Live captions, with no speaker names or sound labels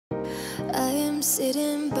am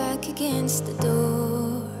sitting back against the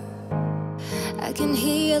door. I can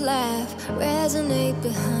hear your laugh resonate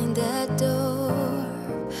behind that door.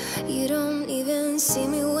 You don't even see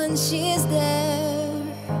me when she's there.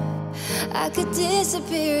 I could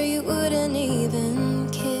disappear, you wouldn't even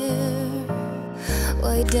care.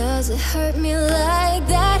 Why does it hurt me like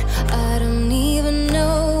that? I don't even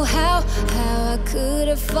know how I could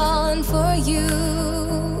have fallen for you.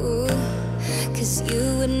 'Cause you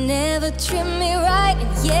would never treat me right,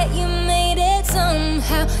 and yet you made it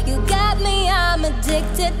somehow. You got me, I'm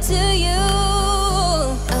addicted to you.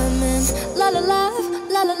 I'm in la la love,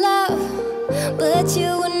 la la love, but you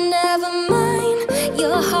were never mine.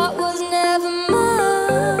 Your heart was never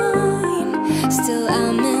mine. Still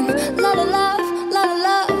I'm in la la love, la la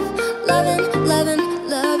love, loving, loving,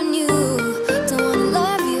 loving you. Don't wanna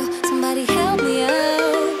love you, somebody help me out.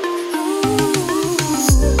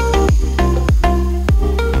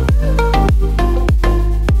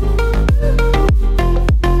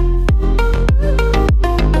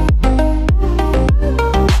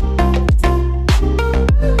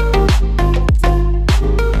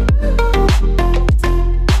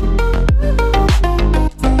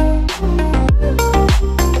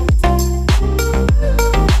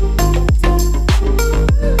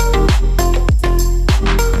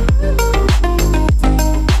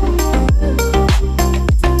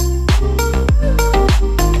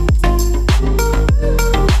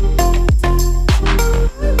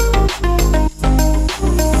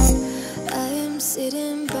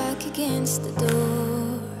 Sitting back against the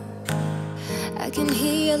door. I can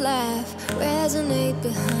hear your laugh resonate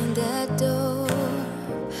behind that door.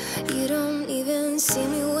 You don't even see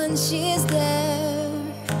me when she's there.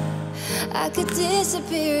 I could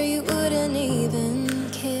disappear, you wouldn't even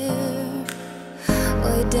care.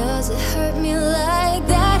 Why does it hurt me like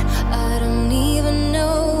that? I don't even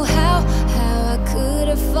know how I could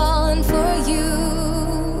have fallen for you.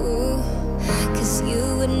 'Cause you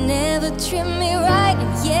would never treat me right,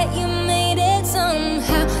 and yet you made it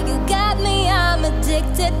somehow. You got me, I'm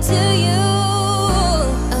addicted to you.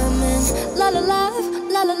 I'm in la la love,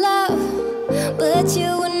 la la love, but you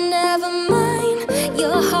would